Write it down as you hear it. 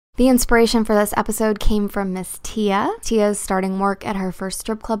The inspiration for this episode came from Miss Tia. Tia is starting work at her first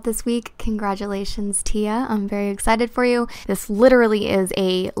strip club this week. Congratulations, Tia. I'm very excited for you. This literally is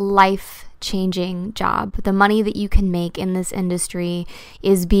a life-changing job. The money that you can make in this industry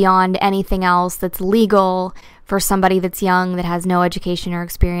is beyond anything else that's legal for somebody that's young, that has no education or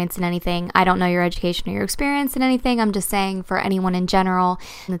experience in anything. I don't know your education or your experience in anything. I'm just saying for anyone in general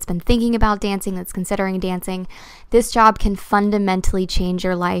that's been thinking about dancing, that's considering dancing, this job can fundamentally change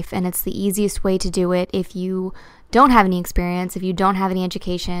your life, and it's the easiest way to do it if you don't have any experience, if you don't have any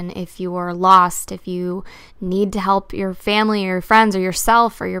education, if you are lost, if you need to help your family or your friends or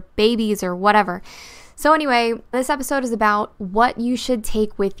yourself or your babies or whatever. So anyway, this episode is about what you should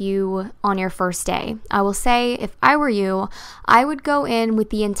take with you on your first day. I will say, if I were you, I would go in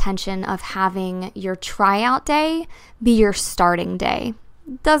with the intention of having your tryout day be your starting day.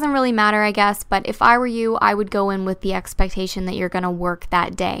 Doesn't really matter, I guess, but if I were you, I would go in with the expectation that you're going to work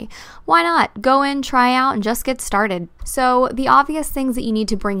that day. Why not? Go in, try out, and just get started. So the obvious things that you need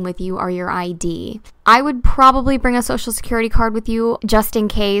to bring with you are your ID. I would probably bring a social security card with you just in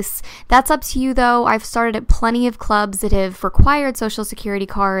case. That's up to you though. I've started at plenty of clubs that have required social security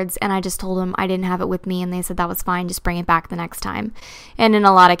cards, and I just told them I didn't have it with me, and they said that was fine, just bring it back the next time. And in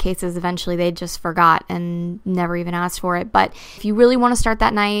a lot of cases, eventually they just forgot and never even asked for it. But if you really want to start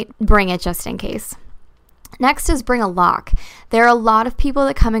that night, bring it just in case. Next is bring a lock. There are a lot of people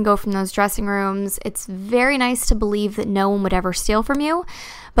that come and go from those dressing rooms. It's very nice to believe that no one would ever steal from you,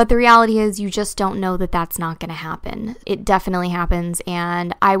 but the reality is you just don't know that that's not going to happen. It definitely happens,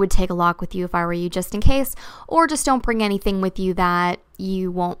 and I would take a lock with you if I were you just in case, or just don't bring anything with you that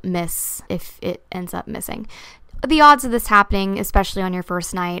you won't miss if it ends up missing. The odds of this happening, especially on your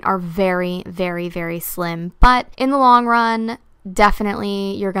first night, are very, very, very slim, but in the long run,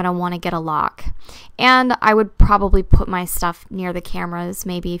 definitely you're going to want to get a lock. And I would probably put my stuff near the cameras,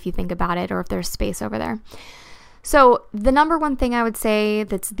 maybe, if you think about it, or if there's space over there. So the number one thing I would say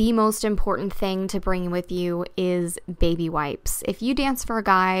that's the most important thing to bring with you is baby wipes. If you dance for a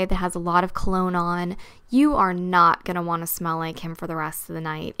guy that has a lot of cologne on, you are not going to want to smell like him for the rest of the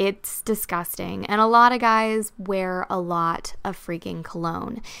night. It's disgusting. And a lot of guys wear a lot of freaking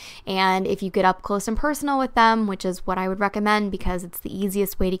cologne. And if you get up close and personal with them, which is what I would recommend because it's the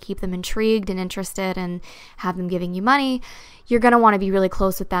easiest way to keep them intrigued and interested and have them giving you money, you're going to want to be really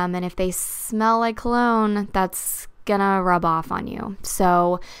close with them. And if they smell like cologne, that's gonna rub off on you.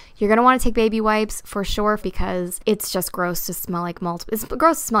 So you're gonna want to take baby wipes for sure, because it's just gross to smell like it's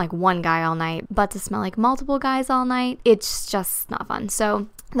gross to smell like one guy all night, but to smell like multiple guys all night, it's just not fun. So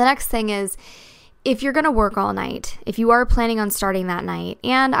the next thing is, if you're gonna work all night, if you are planning on starting that night,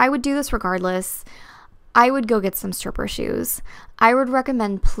 and I would do this regardless, I would go get some stripper shoes. I would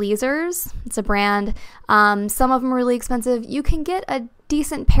recommend Pleasers. It's a brand. Some of them are really expensive. You can get a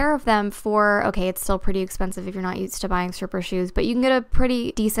decent pair of them for, okay, it's still pretty expensive if you're not used to buying stripper shoes, but you can get a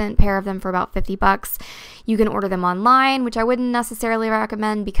pretty decent pair of them for about $50. You can order them online, which I wouldn't necessarily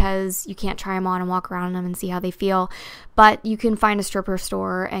recommend because you can't try them on and walk around in them and see how they feel, but you can find a stripper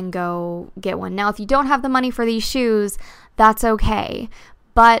store and go get one. Now, if you don't have the money for these shoes, that's okay.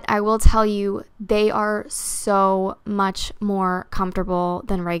 But I will tell you, they are so much more comfortable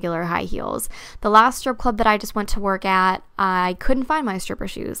than regular high heels. The last strip club that I just went to work at, I couldn't find my stripper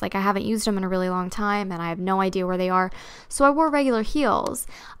shoes. Like, I haven't used them in a really long time, and I have no idea where they are. So I wore regular heels.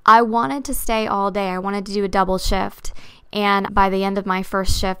 I wanted to stay all day. I wanted to do a double shift. And by the end of my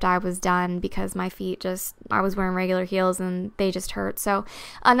first shift, I was done because my feet I was wearing regular heels and they just hurt. So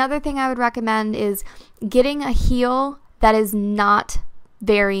another thing I would recommend is getting a heel that is not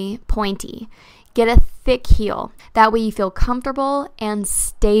very pointy. Get a thick heel. That way you feel comfortable and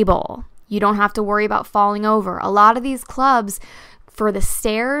stable. You don't have to worry about falling over. A lot of these clubs, for the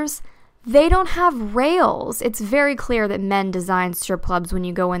stairs, they don't have rails. It's very clear that men design strip clubs when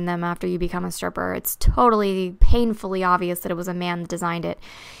you go in them after you become a stripper. It's totally painfully obvious that it was a man that designed it.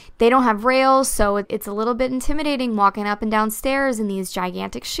 They don't have rails, so it's a little bit intimidating walking up and down stairs in these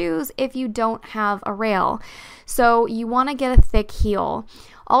gigantic shoes if you don't have a rail. So you want to get a thick heel.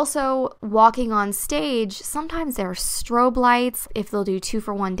 Also, walking on stage, sometimes there are strobe lights. If they'll do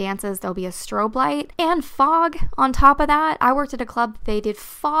 2-for-1 dances, there'll be a strobe light and fog on top of that. I worked at a club, they did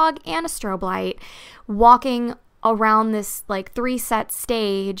fog and a strobe light walking around this like 3-set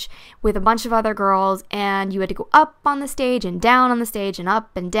stage with a bunch of other girls, and you had to go up on the stage and down on the stage and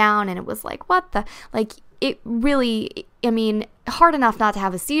up and down, and it was like, what the, like, it really, I mean, hard enough not to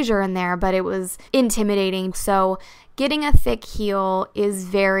have a seizure in there, but it was intimidating. So getting a thick heel is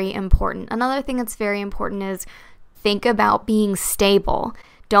very important. Another thing that's very important is think about being stable.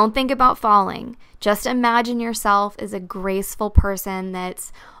 Don't think about falling. Just imagine yourself as a graceful person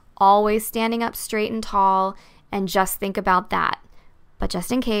that's always standing up straight and tall, and just think about that. But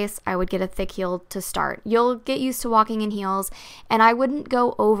just in case, I would get a thick heel to start. You'll get used to walking in heels, and I wouldn't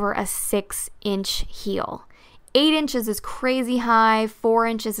go over a 6-inch heel. 8 inches is crazy high. 4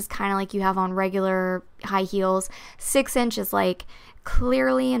 inches is kind of like you have on regular high heels. 6 inches is like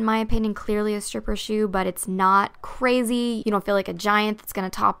clearly, in my opinion, clearly a stripper shoe, but it's not crazy. You don't feel like a giant that's going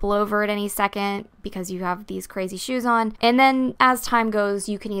to topple over at any second because you have these crazy shoes on. And then as time goes,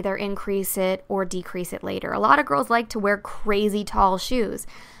 you can either increase it or decrease it later. A lot of girls like to wear crazy tall shoes,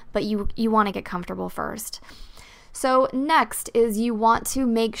 but you want to get comfortable first. So next is you want to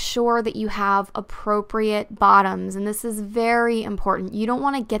make sure that you have appropriate bottoms, and this is very important. You don't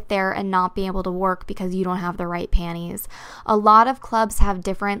want to get there and not be able to work because you don't have the right panties. A lot of clubs have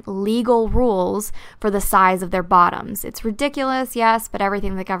different legal rules for the size of their bottoms. It's ridiculous, yes, but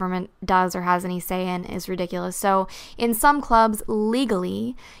everything the government does or has any say in is ridiculous. So in some clubs,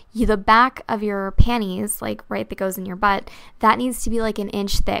 legally, the back of your panties, like right that goes in your butt, that needs to be like an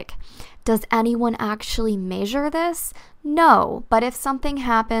inch thick. Does anyone actually measure this? No, but if something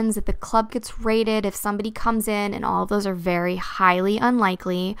happens, if the club gets raided, if somebody comes in, and all of those are very highly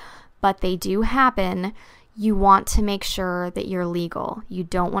unlikely, but they do happen, you want to make sure that you're legal. You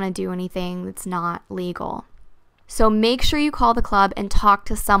don't want to do anything that's not legal. So make sure you call the club and talk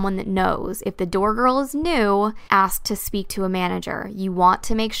to someone that knows. If the door girl is new, ask to speak to a manager. You want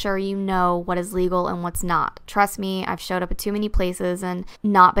to make sure you know what is legal and what's not. Trust me, I've showed up at too many places and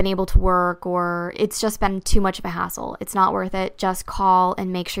not been able to work, or it's just been too much of a hassle. It's not worth it. Just call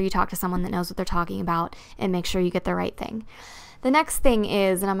and make sure you talk to someone that knows what they're talking about and make sure you get the right thing. The next thing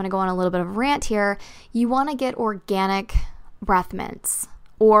is, and I'm going to go on a little bit of a rant here, you want to get organic breath mints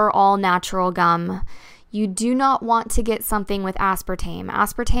or all natural gum. You do not want to get something with aspartame.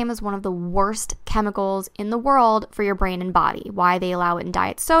 Aspartame is one of the worst chemicals in the world for your brain and body. Why they allow it in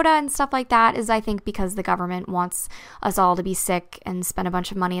diet soda and stuff like that is, I think, because the government wants us all to be sick and spend a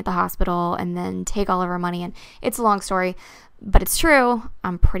bunch of money at the hospital and then take all of our money. And it's a long story, but it's true.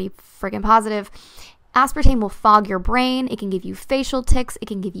 I'm pretty freaking positive. Aspartame will fog your brain. It can give you facial tics. It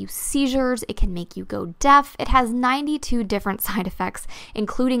can give you seizures. It can make you go deaf. It has 92 different side effects,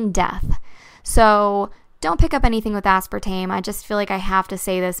 including death. So don't pick up anything with aspartame. I just feel like I have to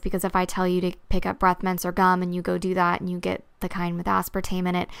say this because if I tell you to pick up breath mints or gum and you go do that and you get the kind with aspartame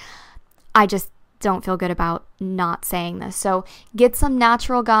in it, I just don't feel good about not saying this. So get some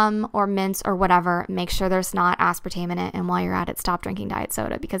natural gum or mints or whatever. Make sure there's not aspartame in it. And while you're at it, stop drinking diet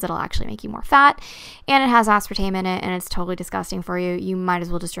soda because it'll actually make you more fat. And it has aspartame in it and it's totally disgusting for you. You might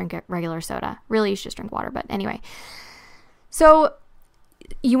as well just drink regular soda. Really, you should just drink water. But anyway, so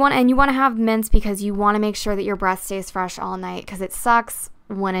you want to have mints because you want to make sure that your breath stays fresh all night, because it sucks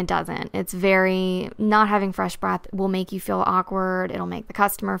when it doesn't. It's not having fresh breath will make you feel awkward. It'll make the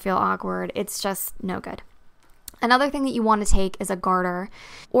customer feel awkward. It's just no good. Another thing that you want to take is a garter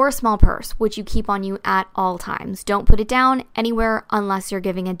or a small purse, which you keep on you at all times. Don't put it down anywhere unless you're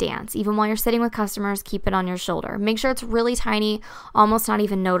giving a dance. Even while you're sitting with customers, keep it on your shoulder. Make sure it's really tiny, almost not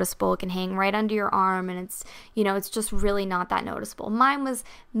even noticeable. It can hang right under your arm and it's just really not that noticeable. Mine was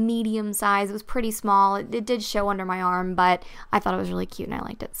medium size. It was pretty small. It did show under my arm, but I thought it was really cute and I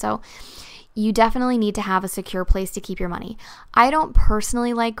liked it. So you definitely need to have a secure place to keep your money. I don't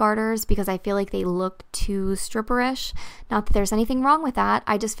personally like garters because I feel like they look too stripperish. Not that there's anything wrong with that.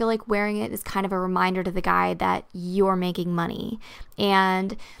 I just feel like wearing it is kind of a reminder to the guy that you're making money.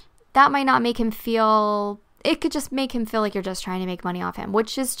 And that might not make him feel... It could just make him feel like you're just trying to make money off him,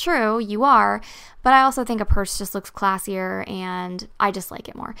 which is true, you are, but I also think a purse just looks classier and I just like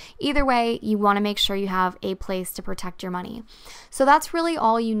it more. Either way, you want to make sure you have a place to protect your money. So that's really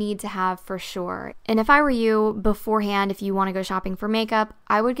all you need to have for sure. And if I were you, beforehand, if you want to go shopping for makeup,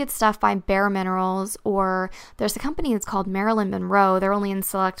 I would get stuff by Bare Minerals, or there's a company that's called Marilyn Monroe. They're only in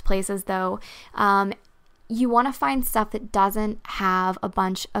select places though. You want to find stuff that doesn't have a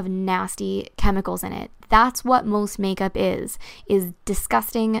bunch of nasty chemicals in it. That's what most makeup is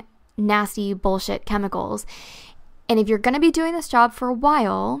disgusting, nasty bullshit chemicals. And if you're going to be doing this job for a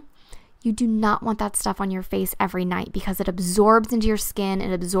while, you do not want that stuff on your face every night because it absorbs into your skin,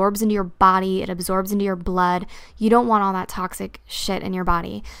 it absorbs into your body, it absorbs into your blood. You don't want all that toxic shit in your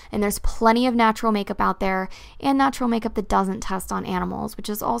body. And there's plenty of natural makeup out there and natural makeup that doesn't test on animals, which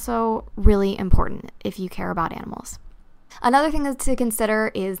is also really important if you care about animals. Another thing to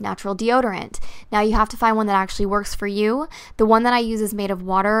consider is natural deodorant. Now you have to find one that actually works for you. The one that I use is made of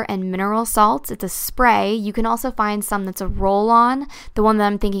water and mineral salts. It's a spray. You can also find some that's a roll-on. The one that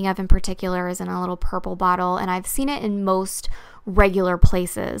I'm thinking of in particular is in a little purple bottle, and I've seen it in most regular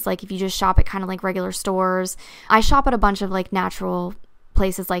places. Like if you just shop at kind of like regular stores. I shop at a bunch of like natural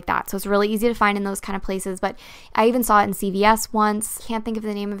places like that. So it's really easy to find in those kind of places. But I even saw it in CVS once. Can't think of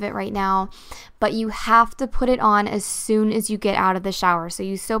the name of it right now. But you have to put it on as soon as you get out of the shower. So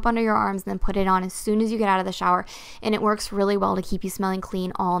you soap under your arms and then put it on as soon as you get out of the shower. And it works really well to keep you smelling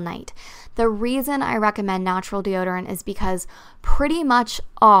clean all night. The reason I recommend natural deodorant is because pretty much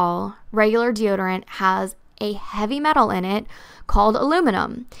all regular deodorant has a heavy metal in it called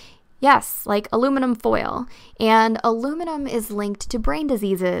aluminum. Yes, like aluminum foil. And aluminum is linked to brain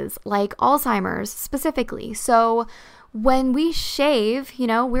diseases like Alzheimer's specifically. So when we shave,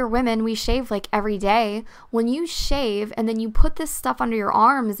 we're women, we shave like every day. When you shave and then you put this stuff under your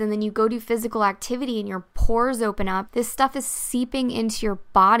arms and then you go do physical activity and your pores open up, this stuff is seeping into your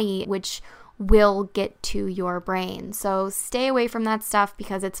body, which will get to your brain. So stay away from that stuff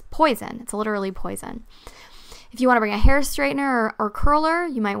because it's poison. It's literally poison. If you want to bring a hair straightener or curler,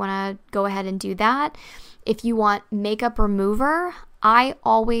 you might want to go ahead and do that. If you want makeup remover, I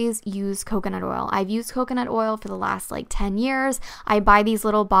always use coconut oil. I've used coconut oil for the last 10 years. I buy these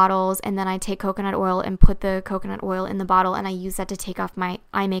little bottles and then I take coconut oil and put the coconut oil in the bottle and I use that to take off my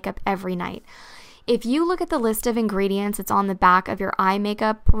eye makeup every night. If you look at the list of ingredients, it's on the back of your eye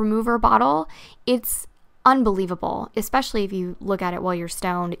makeup remover bottle. It's unbelievable, especially if you look at it while you're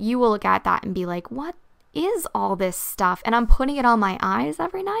stoned. You will look at that and be like, what is all this stuff? And I'm putting it on my eyes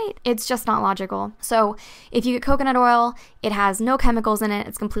every night. It's just not logical. So if you get coconut oil, it has no chemicals in it.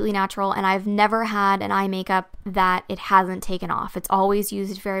 It's completely natural. And I've never had an eye makeup that it hasn't taken off. It's always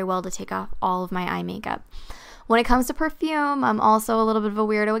used very well to take off all of my eye makeup. When it comes to perfume, I'm also a little bit of a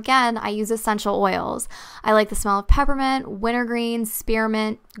weirdo again. I use essential oils. I like the smell of peppermint, wintergreen,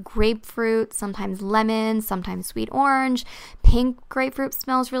 spearmint, grapefruit, sometimes lemon, sometimes sweet orange. Pink grapefruit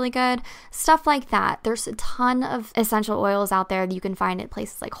smells really good. Stuff like that. There's a ton of essential oils out there that you can find at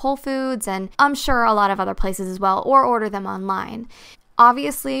places like Whole Foods and I'm sure a lot of other places as well, or order them online.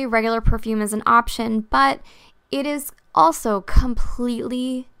 Obviously, regular perfume is an option, but it is also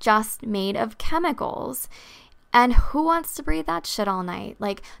completely just made of chemicals. And who wants to breathe that shit all night?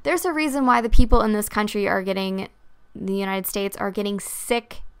 There's a reason why the people in this country the United States are getting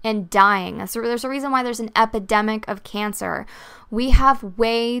sick and dying. So there's a reason why there's an epidemic of cancer. We have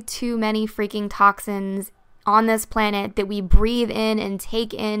way too many freaking toxins on this planet that we breathe in and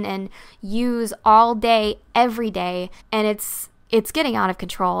take in and use all day, every day. And it's getting out of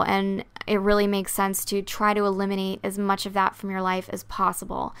control. And it really makes sense to try to eliminate as much of that from your life as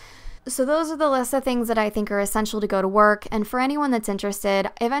possible. So those are the list of things that I think are essential to go to work. And for anyone that's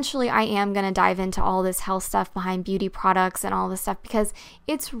interested, eventually I am going to dive into all this health stuff behind beauty products and all this stuff because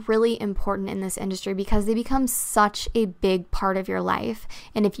it's really important in this industry because they become such a big part of your life.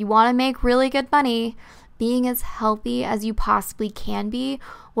 And if you want to make really good money, being as healthy as you possibly can be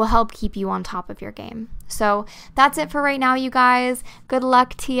will help keep you on top of your game. So that's it for right now, you guys. Good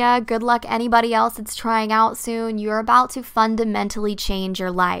luck, Tia. Good luck anybody else that's trying out soon. You're about to fundamentally change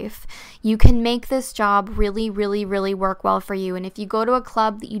your life. You can make this job really, really, really work well for you. And if you go to a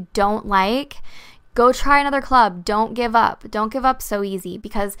club that you don't like, go try another club. Don't give up. Don't give up so easy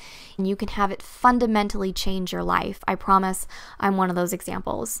because you can have it fundamentally change your life. I promise I'm one of those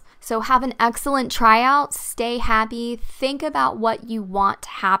examples. So have an excellent tryout. Stay happy. Think about what you want to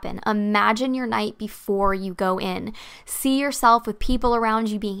happen. Imagine your night before you go in. See yourself with people around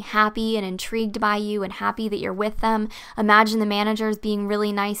you being happy and intrigued by you and happy that you're with them. Imagine the managers being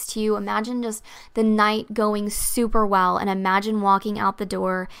really nice to you. Imagine just the night going super well and imagine walking out the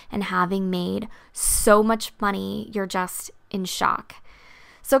door and having made so much money, you're just in shock.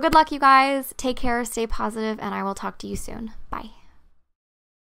 So good luck, you guys. Take care, stay positive, and I will talk to you soon. Bye.